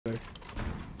Oh,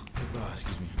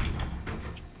 excuse me.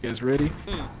 You guys ready?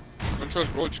 Don't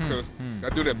trust Roach, cause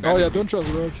that dude Oh abandoned yeah, me. don't trust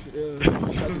Roach. Yeah,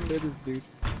 I tried to say this dude.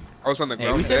 I was on the Hey,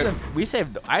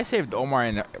 ground. I saved Omar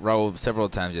and Raul several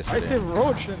times I yesterday. saved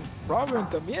Roach and Robin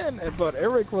también, but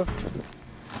Eric was.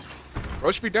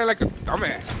 Roach be down like a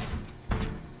dumbass.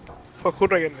 Fuck, who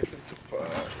do I get next to?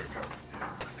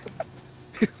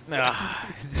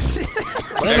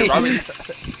 Hey,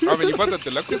 Robin, you bought the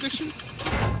deluxe edition?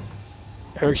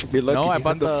 Eric should be lucky. No, I he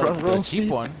bought had the front row cheap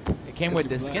seats. one. It came with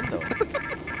the skin though.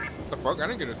 The fuck? I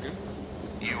didn't get a skin.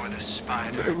 You were the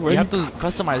spider. You have to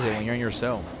customize it when you're in your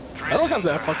cell. I don't have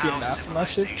that fucking asthma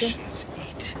shit skin.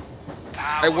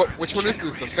 Hey, which one is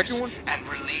this? The second one? And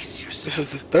release This yourself.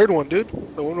 is the third one, dude.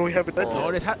 The one we haven't done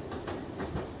Oh, yet. this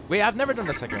Wait, I've never done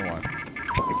the second one.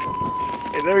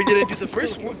 And then we didn't do the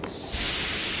first one.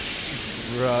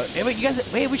 Bruh. Hey, wait, you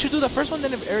guys. Wait, we should do the first one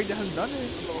then if Eric hasn't done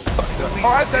it. Oh,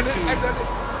 I've done it. I've done it.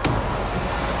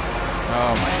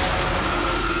 Oh my.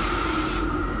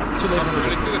 It's too late for me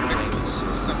Really to do the do second one. things.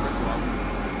 It's not first one.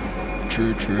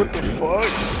 True, true, What the fuck?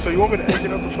 So you want me to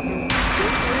exit out the fucking...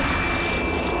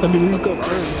 I mean, we go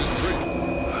first.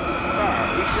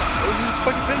 We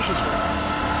fucking finish this one.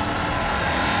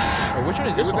 Wait, which one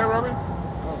is You this with that, one? Robin?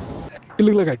 You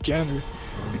look like a janitor.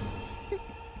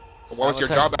 What was your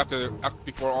job after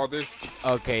before all this?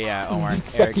 Okay, yeah, Omar.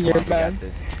 Fucking Eric, come your on, we man. got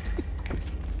this.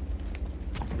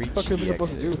 Reach What the fuck are we the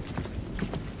supposed to exit. do?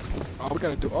 Oh, we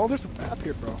gotta do. Oh, there's a map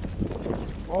here, bro.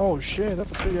 Oh shit,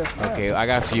 that's a big ass map. Okay, I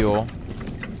got fuel.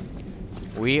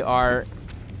 We are.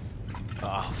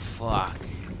 Oh fuck!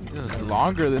 This is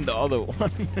longer than the other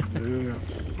one. Yeah.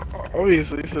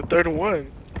 Obviously, it's the third one.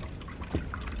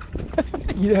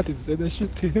 You have to say that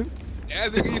shit to him. Yeah, I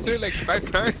think you said it like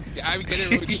 5 times. Yeah, I'm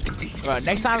getting Roach. Bro,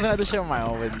 next time I'm gonna do shit on my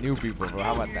own with new people, bro.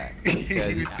 How about that?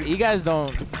 Because you guys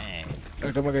don't. Man.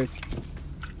 Oh, come on, guys.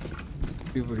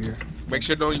 People here. Make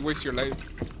sure don't waste your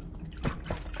lights.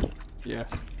 Yeah.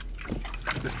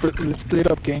 Let's split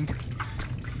up, gang.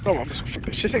 Come on, this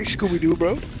shit ain't Scooby-Doo,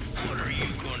 bro.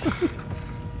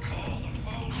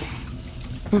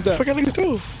 Who's that? Fucking niggas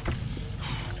do.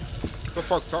 The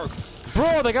fuck talk?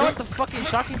 Bro, the guy with the fucking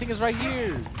shocking thing is right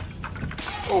here.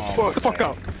 Oh, fuck. Get the fuck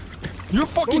out. You're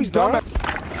fucking he's dumb. not.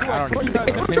 I don't know.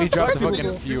 Let me drop the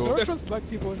fucking fuel. Don't trust black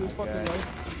people in this fucking Yeah. life.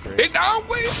 Hey, down,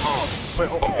 wait! Oh! Wait,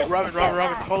 oh, Robin,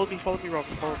 follow me,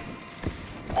 Robin, follow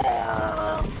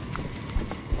me.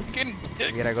 Getting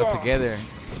dick We gotta go sucked. together.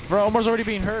 Bro, Omar's already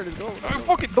being hurt. Let's go.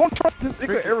 Fucking don't trust this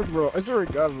nigga Freaking- Eric, bro. I swear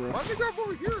to God, bro. Why they got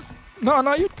over here?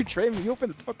 No, you betrayed me. You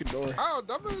opened the fucking door. How,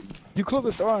 dumbass? You closed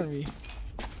the door on me.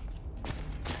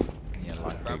 Yeah, My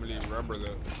lock pick. family, remember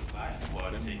that.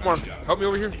 Come on, help me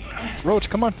over here. Roach,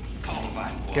 come on.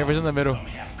 Careful's in the middle.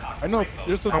 I know.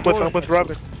 There's a I'm door. with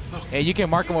Robin. Hey, you can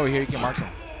mark him over here. You can mark him.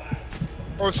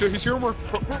 Oh shit, he's here more.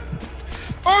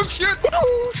 Oh shit!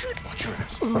 Oh shit! Watch your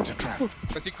ass. It's a trap.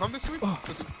 Does he come this way?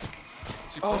 Does he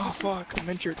Oh come this way? fuck! I'm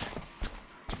injured.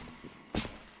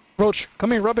 Roach,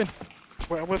 come here, Robin.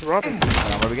 Wait, I'm with Robin.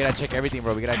 Bro, we gotta check everything,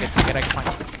 bro. We gotta find.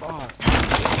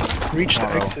 Reach the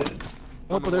Oh, bro. exit.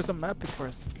 No, but there's a map before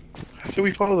us. So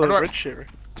we follow How the do I- red shit, right?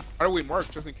 How do we mark,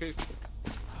 just in case?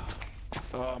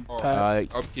 Oh,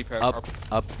 Pat. up, keypad,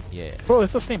 Up. Yeah. Bro,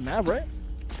 it's the same map, right?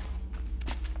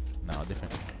 No,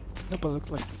 different. No, but it looks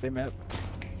like the same map.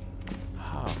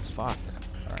 Oh fuck.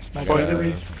 Alright. Smack Boy, it.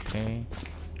 enemy. Okay.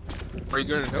 Are you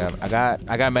good in help?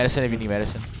 I got medicine if you need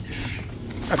medicine.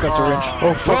 I got syringe.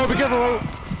 Oh, fuck. be careful, bro.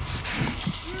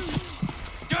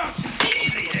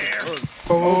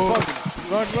 Oh, fuck.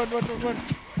 Run.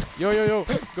 Yo.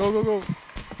 Go.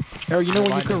 Eric, you know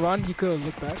when you Remind could us. run, you could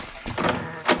look back.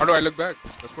 How do I look back?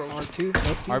 That's where I was. R2,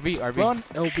 L2. RB. Run,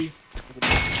 LB.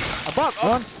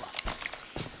 Run.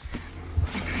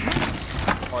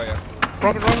 Oh yeah.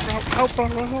 Robin, help. Open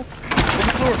the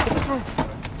door.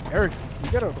 Eric,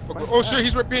 you gotta. Fuck. Oh shit,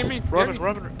 he's ripping me. Robin.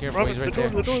 Careful, he's right the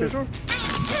door, there. the door.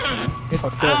 It's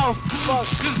Fuck that. ow, fuck.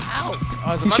 Ow.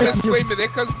 Oh, it's a He's man. chasing you. Wait,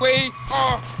 Medeca's way.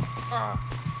 Oh.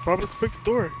 Robin, break the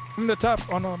door. From the top.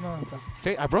 Oh no, the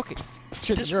top. I broke it.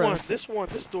 Shit, This your one, ass. this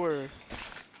door.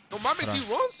 No mames,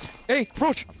 he runs. Hey,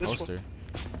 Roach, This one. Poster.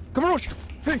 come on, Roach.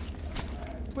 Hey,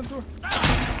 open the door.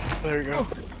 There you go.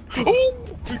 Oh,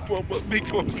 big mama.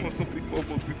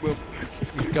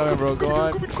 He's coming, bro. Go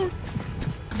on.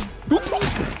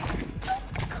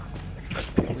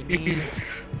 We need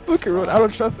Look at Roach. I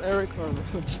don't trust Eric or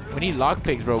Roach. lock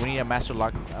picks, bro. We need a master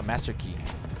key.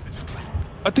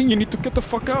 I think you need to get the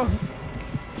fuck out.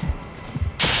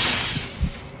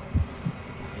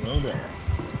 Hello there.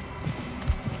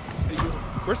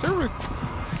 Where's Eric?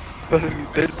 He's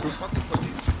dead, bro. Fucking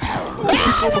police.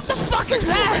 What the fuck is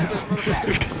that?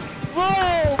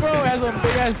 Whoa, bro, it has some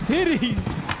big ass titties.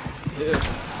 Yeah.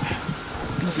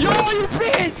 Yo, you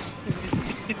bitch!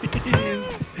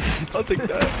 I'll take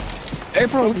that. Hey,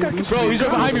 bro, we got Bro, he's right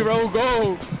behind me, bro.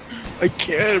 Go. I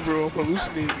can't, bro. I'm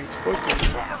hallucinating. It's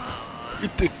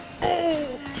fucking.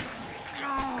 Oh!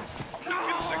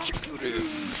 Electrocuted.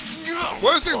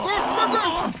 What is it?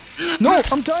 Go! No,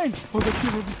 I'm dying. Oh, that's you,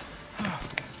 Ruby.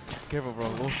 Careful, bro.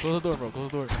 Close the door, bro. Close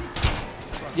the door.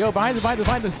 Yo, behind us. I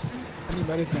need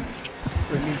medicine. It's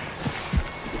for me.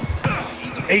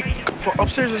 Hey,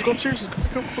 upstairs. Let's go upstairs.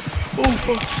 Go. Oh,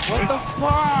 fuck. What the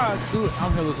fuck? Dude,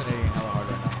 I'm hallucinating hella hard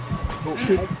right now. Oh,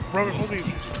 shit. Robert, hold me.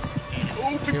 Oh,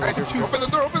 big Here, guy. here, here. Open the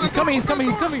door, open the He's door. coming. Open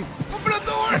the door. Open the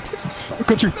door! I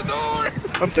got you. Open the door!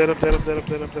 I'm dead.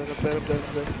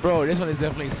 Bro, this one is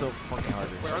definitely so fucking hard.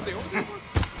 Wait, aren't they open the door?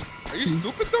 Are you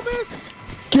stupid, dumbass?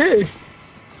 Okay.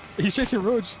 He's chasing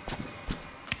Roach.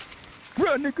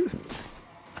 Run, nigga.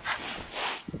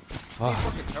 Fuck.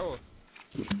 Fucking hell.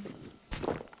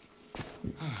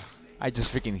 I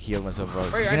just freaking healed myself, bro.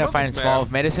 Wait, We're I gonna know find this small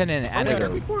map. medicine and Yeah,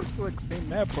 antidote. we work like same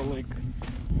map, but like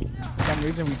for some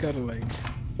reason we gotta like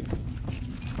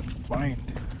find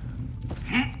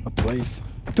a place.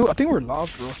 Dude, I think we're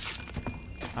lost, bro.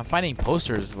 I'm finding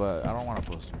posters, but I don't want a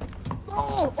poster.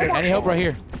 Oh, Any help right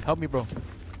here? Help me, bro.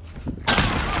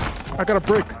 I got a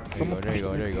brick. There you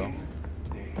go.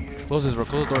 Close this, bro.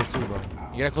 Close the door too, bro.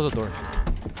 You gotta close the door.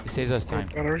 It saves us time.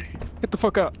 Got already? Get the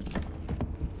fuck out.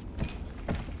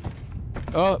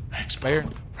 Oh, right here.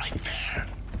 Right there.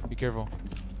 Be careful.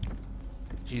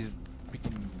 She's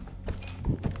freaking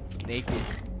naked.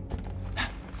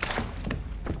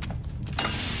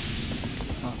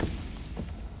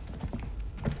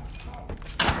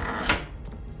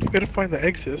 You gotta find the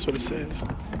exit. That's what it says.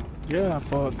 Yeah,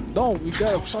 but no, we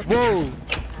gotta fucking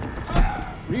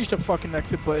reach the fucking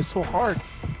exit, but it's so hard.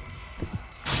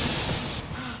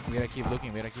 We gotta keep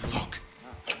looking.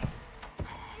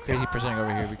 Crazy person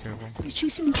over here. Be careful. He's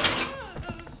chasing me.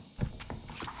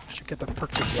 Should get the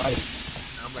perk to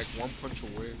slide. I'm like one punch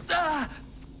away.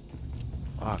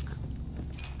 Fuck.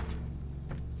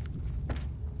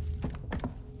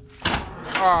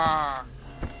 Ah!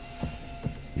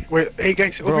 Wait, hey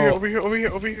guys, Bro. over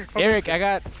here. Eric, I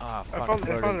got. Ah, fuck. found it,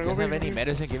 Bro. I found it. You guys Over have here, any over here.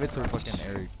 medicine? Give it to fucking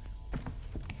Eric.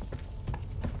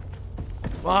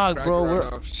 Fuck, Crack bro. right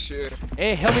We're... off, shit.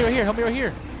 Hey, help me right here.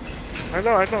 I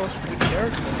know. It's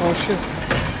Eric. Oh shit.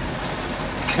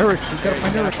 Eric, we gotta You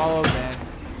find gotta Eric. follow up, man.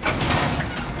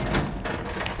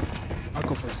 I'll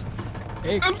go first.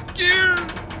 Hey, I'm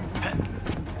scared!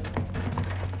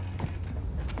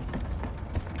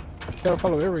 gotta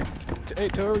follow Eric. Hey,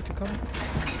 tell Eric to come.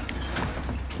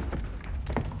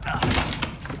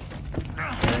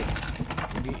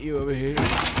 Meet you over here.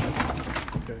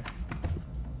 Okay.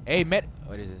 Hey,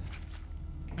 what is this?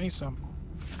 I need some.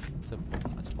 It's a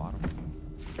bottom.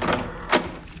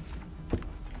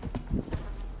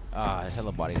 Ah, there's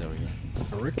hella bodies over here.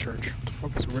 The Rick Church. What the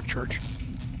fuck is a Rick Church?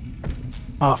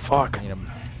 Oh fuck. I need a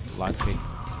lockpick.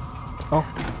 Oh,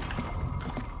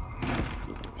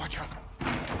 Watch out.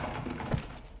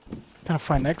 gotta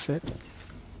find exit.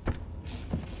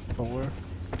 But where?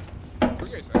 Where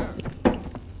you guys at?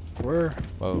 Where?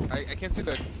 Whoa. I can't see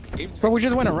the game tag. Bro, we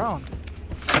just went around.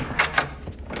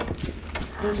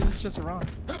 Bro, it's just around.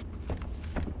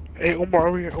 Hey, Omar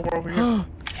over here.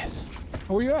 Yes.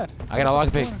 Oh, where you at? I got a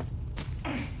lockpick.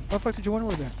 Why the fuck did you went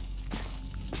over there?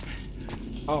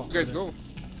 Oh. You guys go.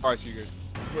 Oh, I see you guys.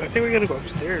 I think we gotta go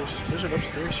upstairs. There's an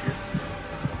upstairs here.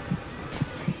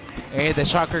 Hey, the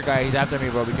shocker guy, he's after me,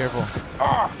 bro. Be careful.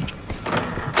 Ah!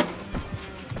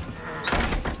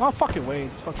 Oh, fucking wait.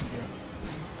 It's fucking here.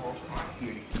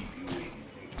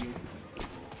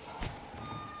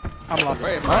 I'm lost.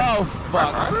 Wait, am I? Oh,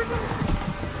 fuck. I don't know.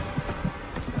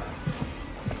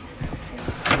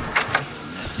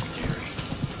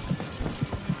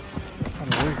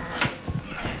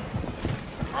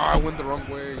 Oh, I went the wrong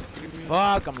way. You kidding me?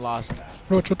 Fuck, I'm lost.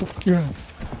 Roach, what the fuck you in?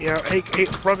 Yeah, hey,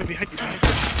 Robin, behind you.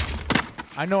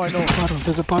 I know. There's a bottle.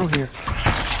 There's a bottle here.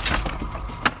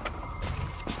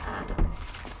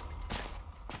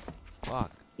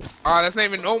 Fuck. Ah, that's not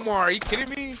even Omar. Are you kidding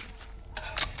me?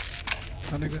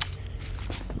 Oh, nigga.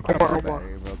 Omar.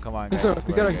 Battery, bro. Come on, Yes, guys. sir.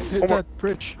 We gotta hit Omar. that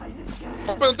bridge.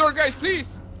 Open the door, guys,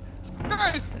 please.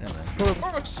 Guys. Bro,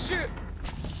 Oh, shit.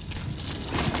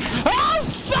 Oh,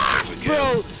 fuck,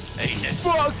 bro.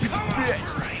 Fuck, you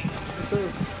bitch. yes,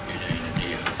 sir.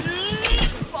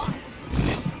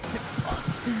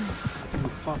 You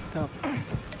fucked up.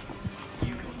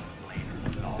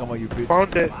 Come on, you bitch.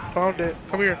 Found it.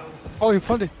 Come here. Oh, you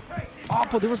found it. Oh,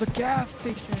 but there was a gas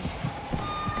station.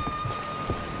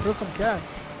 There was some gas.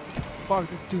 Fuck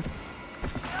this dude.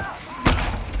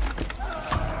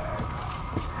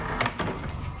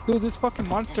 Dude, this fucking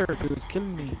monster, dude, is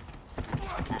killing me.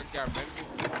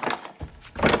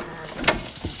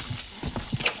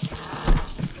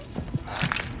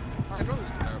 I know this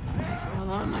guy.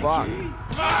 Fuck.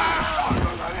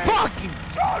 Fucking.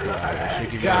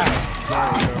 God.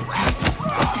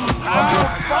 Oh,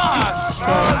 fuck. Oh,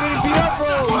 I'm getting beat up,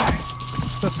 bro.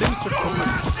 The sinister killer.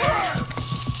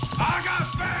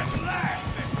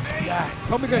 God.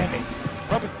 Help me, guys.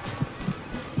 Robin.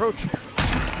 Roach.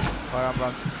 Hold on, bro.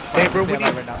 Hey, bro, Stay we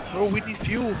alive need, right now. bro, we need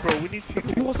fuel, bro. We need fuel.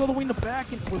 He was all the way in the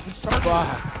back and when we started.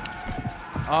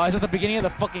 Fuck. Oh, it's at the beginning of the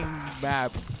fucking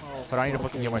map. But I need to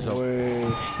fucking heal myself. Way.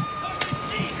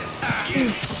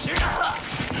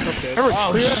 Okay.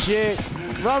 Oh, shit.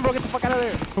 Run, bro. Get the fuck out of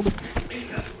there.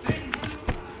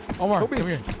 Omar, come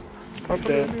here. I'm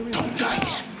dead.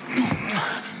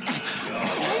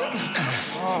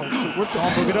 Oh, what the Come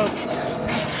on, bro. Get up.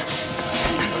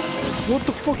 What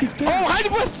the fuck is Oh, that? hide the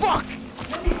bus. Fuck.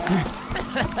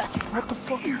 What the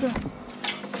fuck is that?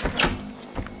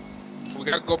 We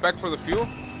gotta go back for the fuel.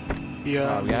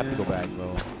 Yeah. We have to go back,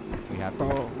 bro. We have to.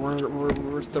 Bro,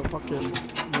 we're still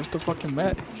fucking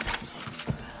met.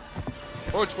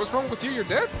 Roach, what's wrong with you? You're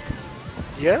dead?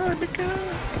 Yeah, nigga.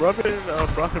 Robin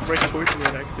brought the brake towards me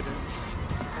on accident.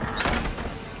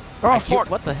 Oh, Shit, fuck.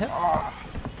 what the hell?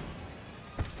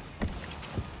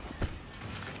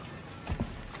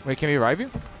 Wait, can we revive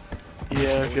you?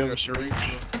 Yeah, We give got us a reach.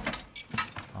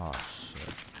 Oh,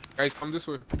 shit. Guys, come this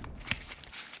way.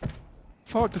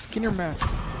 Fuck, the Skinner man.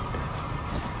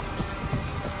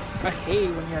 I hate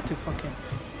when you have to fucking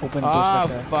open doors Ah,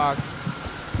 like that. fuck.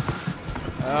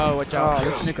 Oh, watch out. Oh,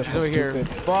 this nigga's She's so over here. stupid.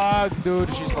 Fuck,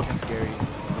 dude. She's fucking scary.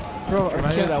 Bro, I Reminds me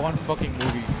of can't, that one fucking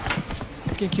movie.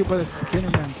 I can't kill by the Skinner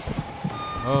man.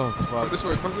 Oh, Come fuck. this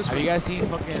way, come this Have way. you guys seen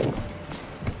fucking...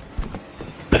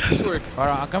 This way.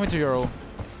 Alright, I'm coming to your roll.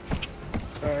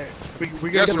 Alright. We You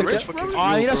gotta got get the syringe, fucking bro? Oh,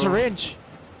 I need a fuel, bro. syringe.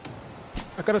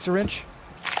 I got a syringe.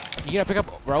 You gotta pick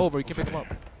up Raul, bro. You can pick him up.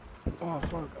 Oh,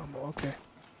 fuck. Okay.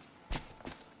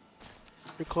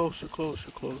 You're close, you're close,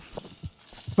 you're close.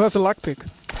 Well, that's a lockpick.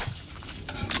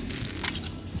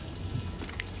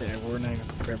 Yeah, we're not even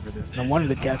prepared for this. No wonder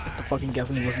the fucking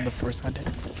gasoline wasn't the first I did.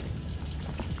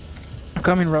 I'm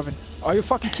coming, Robin. Are you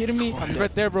fucking kidding me? I'm He's dead.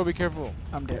 right there, bro. Be careful.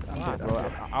 I'm dead. I'm Ah, dead. bro. I'm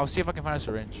dead. I'll see if I can find a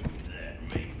syringe.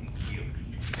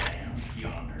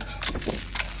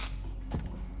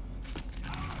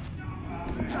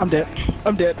 I'm dead.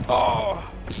 I'm dead. Oh.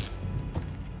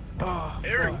 Oh.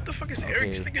 Eric, what the fuck is Eric?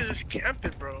 This Okay. nigga just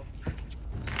camping, bro.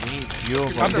 We need fuel,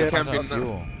 bro. I'm We need dead. to find some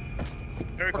fuel.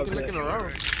 Eric, Fucking okay. looking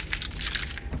around.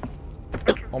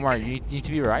 Omar, you need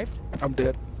to be revived? I'm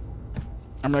dead.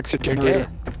 I'm next to You're generator.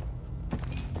 dead.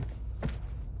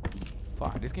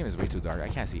 Fuck, this game is way too dark. I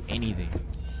can't see anything.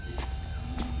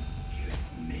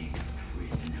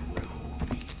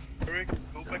 Eric,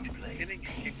 go back to the beginning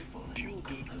and get the fuel,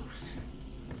 dude.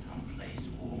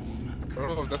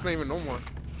 Oh, that's not even no more.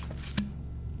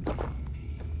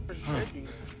 Where's Reggie?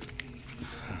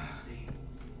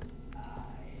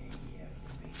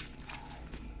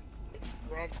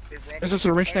 There's a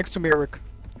syringe next to me, Eric.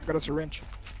 I got a syringe.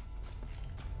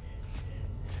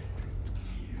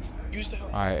 Use the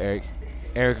help. Alright, Eric.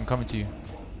 Eric, I'm coming to you.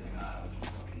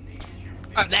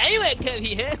 Oh, now you ain't come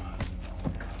here.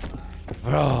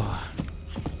 Bro.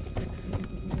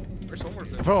 Where's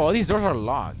Homer's at? Bro, all these doors are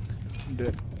locked. I'm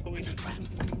dead. We need to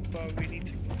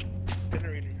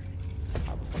generator.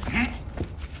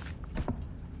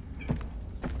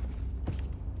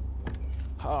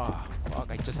 Oh,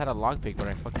 fuck. I just had a lockpick, but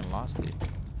I fucking lost it.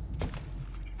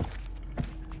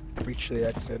 Reach the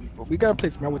exit. But we gotta play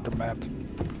smart with the map.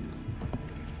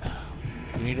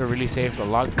 We need to really save a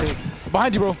lockpick.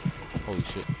 Behind you, bro. Holy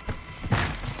shit.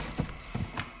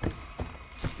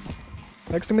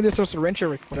 Next to me, there's a syringe,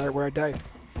 Eric, where I died.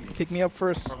 Pick me up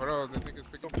first. Oh, hold on, this nigga's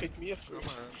picking Don't pick me up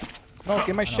first. No,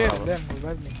 get my shit know. and then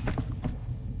revive me.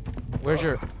 Where's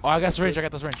your... Oh, I got a syringe. I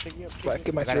got the syringe. Pick me up. But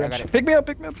get my I got it, I syringe. got it. Pick me up,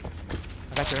 pick me up.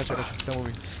 I got you, I got you, I got you. Don't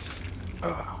worry.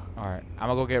 Alright, I'm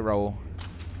gonna go get Raul.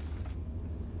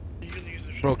 You can use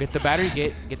it. Bro, get the battery,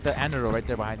 get the antidote right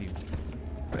there behind you.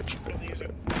 You can use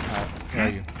it. Alright, where are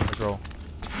you? Where's Raul?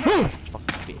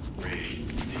 Fucking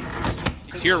bitch.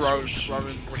 It's here, Robin.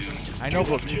 Robin. I know,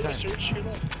 bro. To Give me your left, time. syringe to your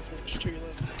left. Syringe to your left.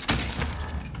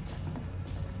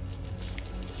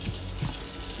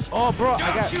 Oh, bro, I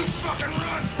got...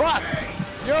 Fuck!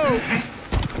 Yo!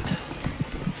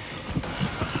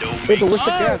 Wait, but where's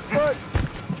the Oh, gas? fuck!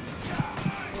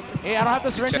 Hey, I don't have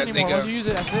the syringe Chat, anymore. nigga. Once you use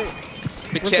it, that's it.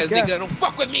 Bitch the ass gas? nigga, don't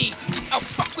fuck with me. I'll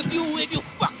fuck with you if you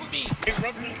fuck with me. Hey,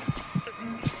 Robin.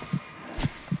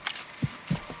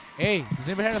 Hey, does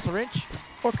anybody have a syringe?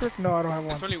 Fucker. No, I don't have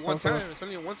one. It's only one Also, time. It's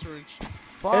only one syringe.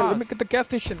 Fuck. Hey, let me get the gas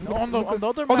station. No, on the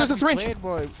other Oh, map there's a we syringe. played,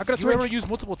 bro. I got a You syringe. ever used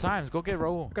multiple times. Go get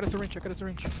Raul. I got a syringe. I got a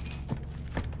syringe.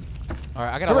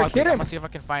 Alright, I gotta Alright, lock hit it. I'm him. gonna see if I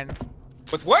can find.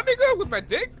 With what, nigga? With my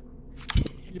dick?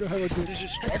 You don't have a good. This is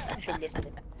distracting from the. You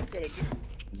gotta do.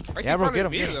 Why is Yeah, he bro, finding get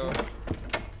him, me, get him. though?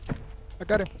 I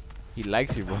got him. He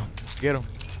likes you, bro. Get him.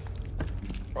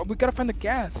 Oh, we gotta find the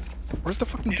gas. Where's the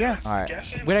fucking gas? Alright.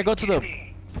 Gas in We're gonna go to the.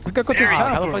 We gotta go to the How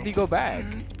top, the bro. fuck do you go back?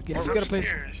 We gotta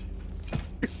place.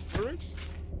 Syringe?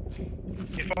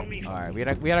 You follow me? Alright, we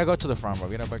gotta go to the front, bro.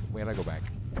 We gotta go back.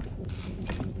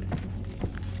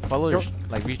 Follow your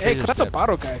like retrace Hey, your that's a steps.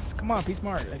 bottle, guys. Come on, be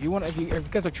smart. If you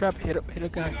guys are trapped, hit a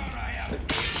guy.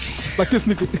 Like this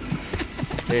nigga.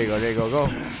 There you go, go.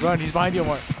 Run, he's behind you,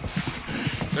 Omar.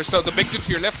 There's the big dude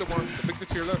to your left, Omar. The big dude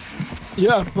to your left.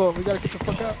 Yeah, bro, we gotta get the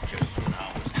fuck out.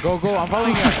 Go, I'm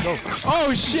following you. Go.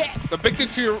 Oh shit! The big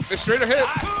dude to your straight ahead.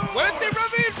 What? They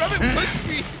Robin, push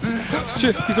me.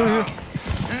 Shit, he's over here.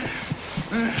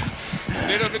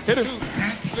 Split up into two.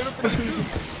 Split up into two.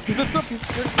 He lifts up. He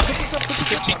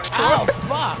lifts up. Ow,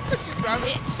 fuck!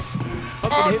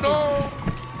 Oh no!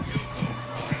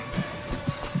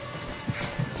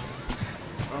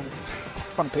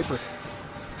 Found paper.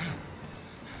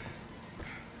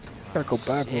 Gotta go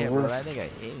back. Yeah, bro. bro, that nigga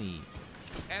hit me.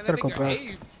 And Gotta that go nigga back.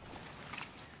 Abe.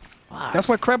 Fuck. That's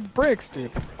why crab breaks,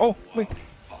 dude. Oh, wait.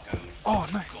 Oh,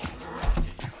 nice.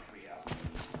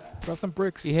 Got some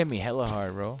bricks. He hit me hella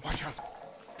hard, bro. Watch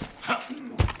out.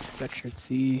 Section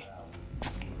C.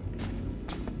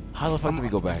 How the fuck do we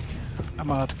go back? I'm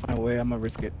gonna have to find a way. I'm gonna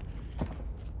risk it.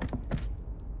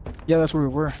 Yeah, that's where we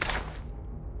were.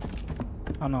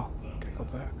 Oh no. Gotta go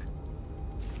back.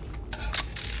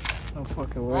 No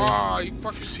fucking way. Oh, you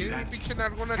fucking kidding me? Pinche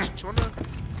nargona chichona.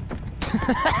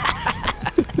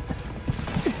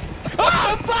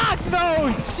 Oh fuck!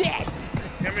 No shit!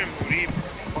 Ya me morí,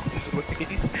 bro. Fuck this way.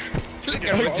 Look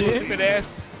at her stupid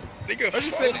ass. Nigga, I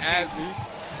just said ass, dude.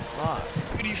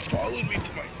 Fuck. Dude, he followed me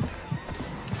to my.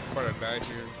 I'm about to die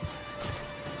here.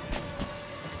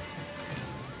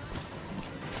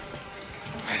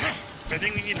 I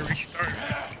think we need to restart.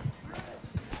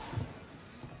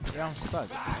 Yeah, I'm stuck.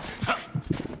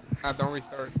 Ah, don't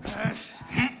restart.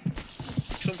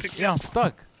 Someone pick me Yeah, up. I'm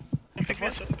stuck. Someone pick me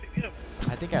up. Someone pick me up.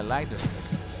 I think I lagged or something.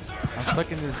 I'm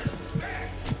stuck in this.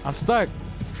 I'm stuck.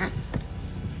 Hey,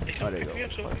 Oh, someone there you pick go. me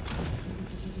up. Someone.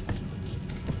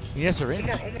 You need a syringe?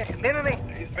 Omar.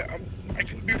 No. I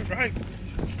can be right.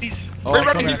 Please. Oh, Wait, I'm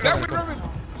Robin, coming, he's I'm that coming, way, I'm coming.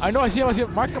 Robin. I know, I see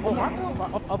him. Mark him,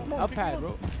 up pad,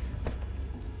 bro.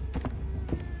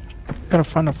 Gotta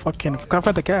find a fucking. Gotta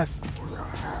find the gas.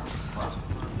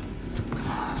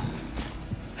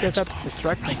 You guys have to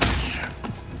distract me. Hey,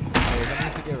 that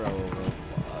needs to get Raul, bro.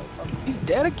 Fuck. He's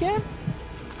dead again?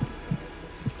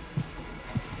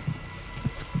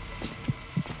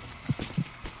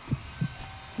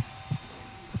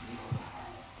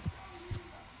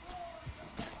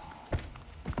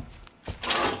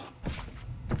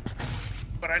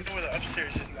 But I know where the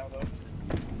upstairs is now, though.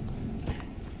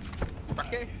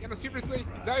 Okay, ya no sirves, güey.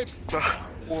 Died.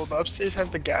 Well, the upstairs has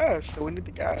the gas, so we need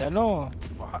the gas. I know.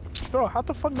 Bro, how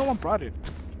the fuck no one brought it?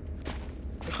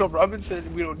 Robin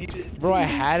said we don't need it. Bro, I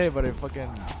had it, but it fucking.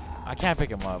 I can't pick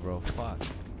him up, bro. Fuck.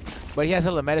 But he has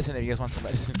hella medicine if you guys want some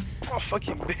medicine. Oh,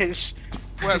 fucking bitch.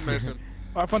 Who has medicine?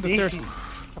 Oh, I found the Thank stairs. you.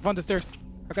 I found the stairs.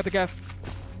 I got the gas.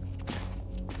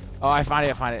 Oh, I found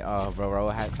it. Oh, bro,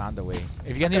 Raul had found the way.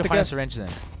 If you guys need got to the find a gas. syringe, then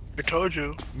I told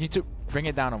you. you need to bring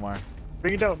it down, Omar.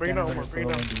 Bring it down, bring it down, Damn, Omar, it's bring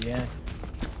it all down. in the end.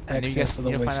 And if you guys Access all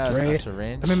need the to way find a straight.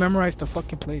 syringe. Let me memorize the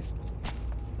fucking place.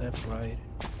 Left, right.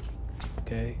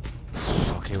 Okay.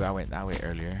 Okay, well, I went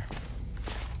earlier.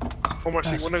 Omar, so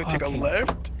you That's wanna take a fucking-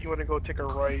 left? You wanna go take a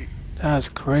right? That's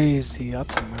crazy. I'll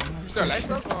tell you. You still alive,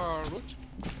 bro? Roach?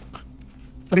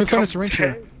 Let me find a Come syringe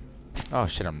here. Oh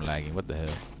shit, I'm lagging. What the hell?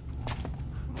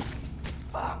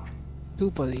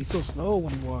 Dude, but he's so slow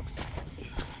when he walks.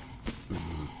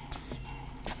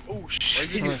 Oh Why is shit,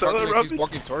 he you saw fucking that, like he's Robin?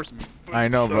 walking towards me? I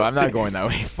know, bro. I'm not going that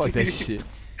way. Fuck that shit.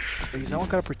 Someone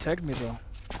gotta protect me though.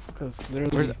 Because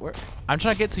literally. Where's where? I'm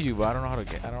trying to get to you, but I don't know how to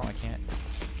get. I can't.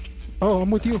 Oh, I'm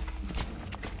with you.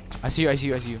 I see you.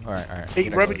 All right. Hey, We gotta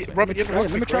go Robin, this way. Robin, you have a Wait,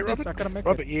 let me lockpick, trap right, this. I Robin? gotta make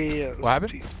Robin, it. yeah. What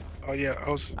happened? Oh yeah, I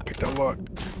was picked that lock.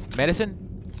 Medicine?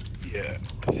 Yeah.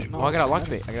 No, Oh, I got a it's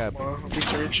lockpick. I got Come on, big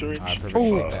syringe. Alright, perfect.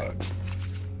 Oh. Take that.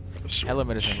 Hella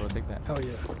medicine, bro. Take that. Hell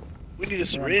yeah. We need a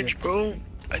syringe, bro.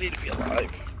 I need to be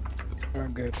alive. Very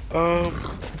good.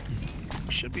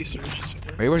 Should be syringes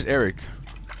somewhere. Wait, where's Eric?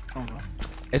 Oh, no.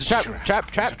 It's a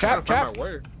trap. Trying to find Trap. my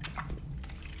way.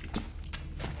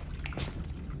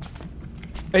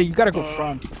 Hey, you gotta go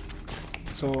front.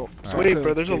 So Wait, I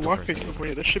bro, there's a Stay lockpick first. before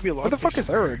you. There should be a lockpick. Where the fuck is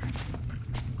Eric?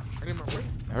 I need my way.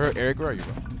 Eric, where are you,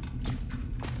 bro?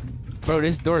 Bro,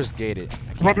 this door is gated. I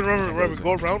can't- Robin, I can't Robin, go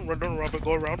go this way. around, Robin,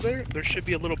 go around there. There should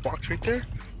be a little box right there.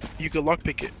 You can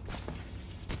lockpick it.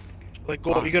 Like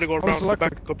go, you gotta go Oh, it's around, go lockpick.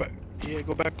 back, go back. Yeah,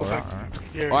 go back, go back. Alright.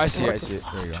 Yeah. Oh, I see it.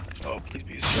 There you go. Oh, please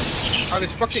be. Oh,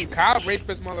 this fucking cow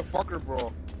rapist motherfucker,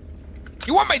 bro.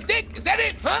 You want my dick? Is that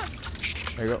it? Huh?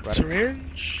 There you go. Battery.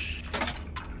 Syringe.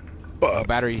 Oh,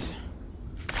 batteries.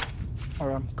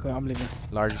 Alright, I'm leaving.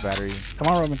 Large battery.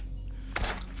 Come on, Robin.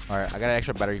 Alright, I got an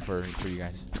extra battery for you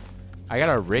guys. I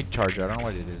got a rig charger. I don't know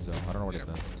what it is though. I don't know what it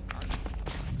does.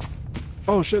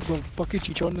 Oh shit, the fucking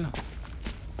chichona.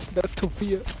 That's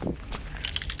Tofia.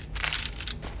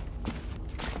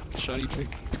 Shutty pig.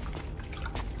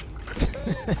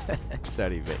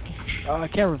 Sorry, babe. I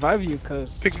can't revive you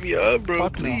cause. Pick me up, bro,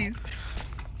 Fuck no. please.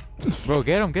 Bro,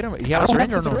 get him. You I have a don't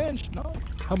syringe or have a no? syringe. No.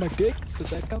 How my dick? Does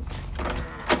that count?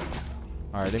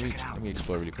 Alright, let me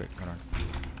explore really quick. Hold on.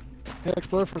 Yeah,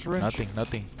 explore for syringe.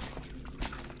 Nothing.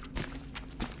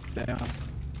 Damn.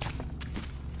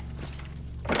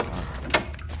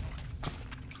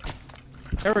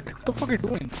 Eric, what the fuck are you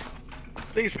doing?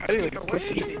 He's hiding like a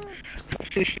pussy.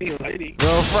 He's hiding. Bro,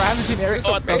 I haven't seen Eric.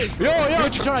 Oh, thanks. Yo,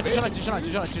 Chichona.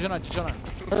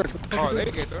 Eric, what the fuck Oh, are there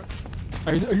you you doing? go, sir.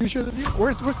 Are you sure that's you?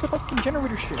 Where's the fucking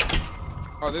generator shit?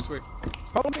 Oh, this way.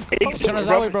 Follow me. Hey, Chichona's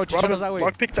that way, bro. Chichona's that way.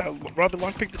 Lockpick that. Robin,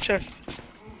 lockpick the chest.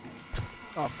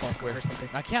 Oh fuck, wait, or something.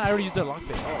 I can't. I already used the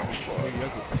lockpick.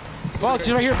 Oh, fuck,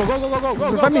 she's right here, bro. Go.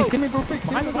 Revive me, hit me, bro, quick.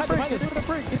 Behind Hit us, me behind with us. the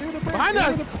brick, hit it with the brick. Behind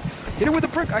us. Hit it with the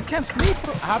brick, I can't sleep,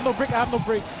 bro. I have no brick.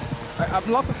 I've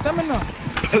lost the stamina.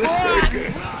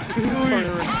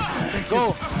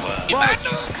 Go.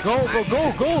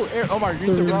 Go. Omar, you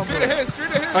need to run, Straight bro. ahead.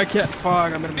 I can't,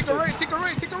 fuck, I made a Take a mistake.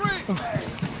 right.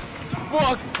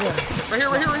 Fuck. Right here.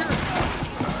 Right here.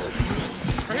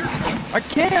 I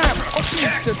can't!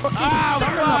 Fucking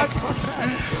Ah, fuck.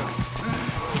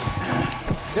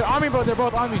 They're on me, bro. They're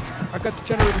both on me. I got the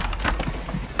generator.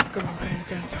 Come on,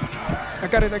 okay. I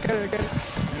got it.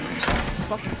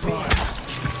 Fucking fuck.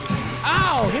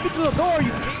 Ow! Hit me through the door,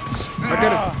 you bitch. I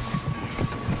got it.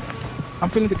 I'm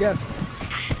feeling the gas.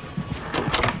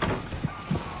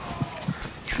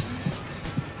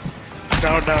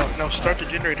 Now start the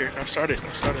generator. Now start it.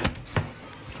 Start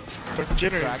the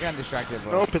generator. I got distracted,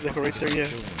 bro. No, Pinnacle right there, yeah.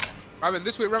 Robin,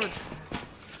 this way, Robin.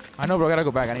 I know, bro. I gotta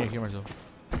go back. I need to heal myself.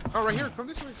 Oh, right here. Come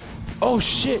this way. Oh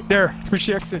shit! There, reach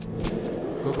the exit.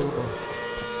 Go.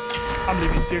 I'm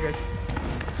leaving. See you guys.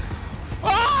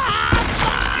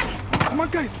 Come on,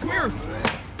 guys, come here.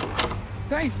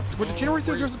 Guys, where the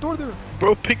generator is, there's a door there.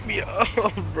 Bro, pick me up,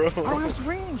 bro. I don't have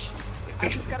syringe. I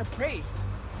just gotta pray.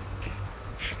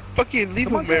 Fucking leave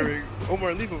Come him, on, guys. Mary.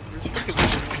 Omar, leave him. Just fucking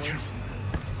leave him.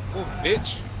 Oh,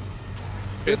 bitch.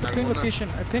 Here's the Not pin going location.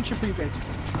 I pinched it for you guys.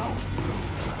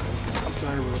 I'm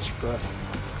sorry, Rich, but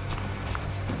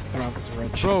I don't have a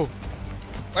syringe. Bro,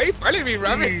 Why you fighting me,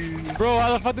 Robin?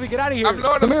 how the fuck did we get out of here? I'm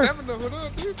low on Come here. stamina. Hold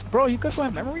on, dude. Bro, you guys don't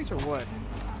have memories or what?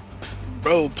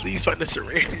 Bro, please find the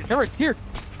syringe. Eric, here.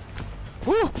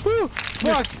 Woo!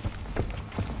 Fuck!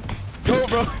 Go,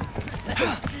 bro.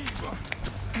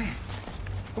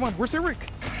 Come on, where's Eric?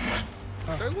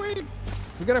 Don't wait.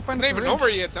 We gotta find It's the not even syringe. over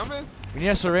yet, dumbass. We need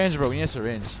a syringe, bro. It's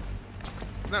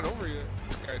not over yet.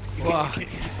 Guys, Fuck.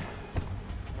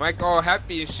 Mike all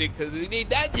happy and shit because we need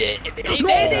that shit. And it ain't Not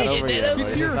that over it, yet, that bro. He's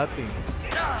It's here. nothing.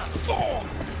 Oh,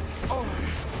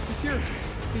 he's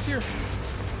here.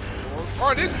 Oh,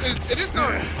 it is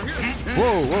not. I'm here.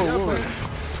 Whoa.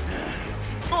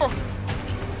 Oh.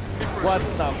 What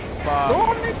the fuck? Oh,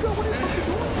 nigga, what are you fucking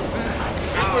doing?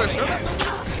 You put a shot at them?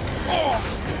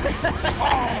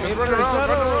 Just run around.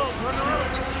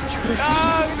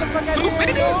 Ah, get the fuck out of 2 here,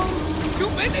 minutes? bro.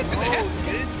 2 minutes and a half.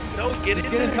 Get Just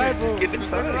get inside, bro. Get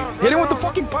inside. Hit it with the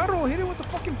fucking bottle. Hit it with the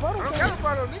fucking bottle. I don't guys. got a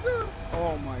bottle, nigga.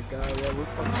 Oh my god, yeah, we're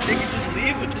fucking. Nigga, just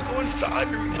leave it. Just go inside.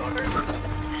 You're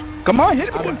retarded. Come on, hit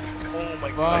it. Oh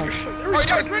my god. Fuck. You're Oh,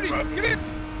 yeah, it's retarded, ready. bro. Get in.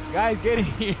 Guys, get in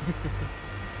here.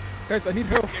 Guys, I need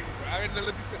help. I didn't let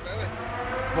you sit down.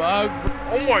 Fuck.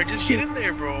 Omar, just get in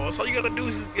there, bro. That's all you gotta do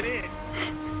is just get in.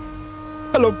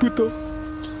 Hello, puto.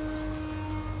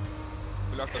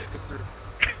 We lost our sister.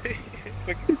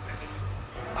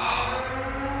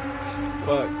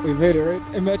 Fuck, we made it,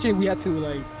 right? Imagine we had to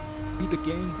like beat the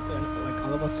game, like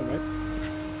all of us, right?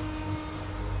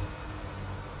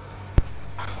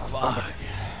 Fuck.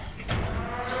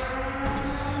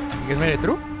 You guys made it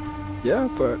through? Yeah,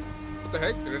 but What the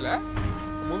heck? Did it lag?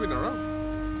 I'm moving around.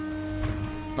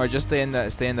 No, just stay in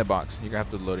the box. You're gonna have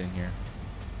to load in here.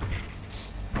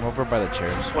 I'm over by the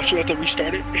chairs. Watch you have to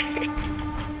restart it.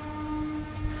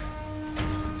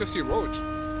 to see Roach.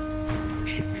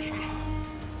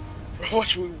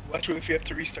 Watch if you have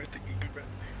to restart the game, bro.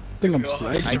 I think I'm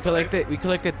sliding. We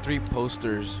collected 3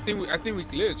 posters. I think we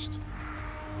glitched.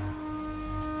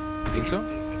 Think so?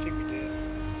 I think we did.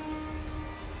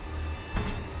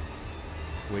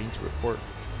 Waiting to report.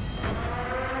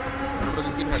 Because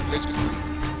this game has glitches.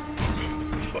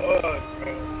 Fuck,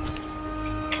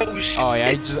 bro. Holy shit. Oh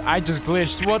yeah, I just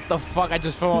glitched. What the fuck? I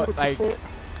just felt like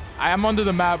I am under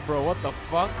the map, bro. What the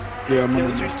fuck? Yeah, I'm Yeah, on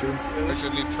let's the restart. too. Let's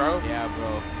just leave trial. Yeah,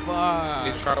 bro. Fuck.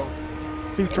 Leave trial.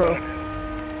 Keep trying.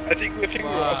 I think we were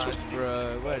all Fuck, supposed to.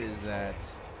 bro. What is that?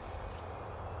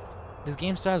 This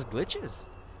game still has glitches.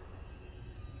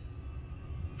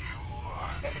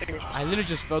 I literally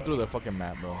just fell through the fucking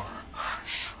map, bro.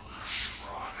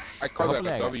 I call that Hopefully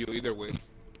I a got- W either way.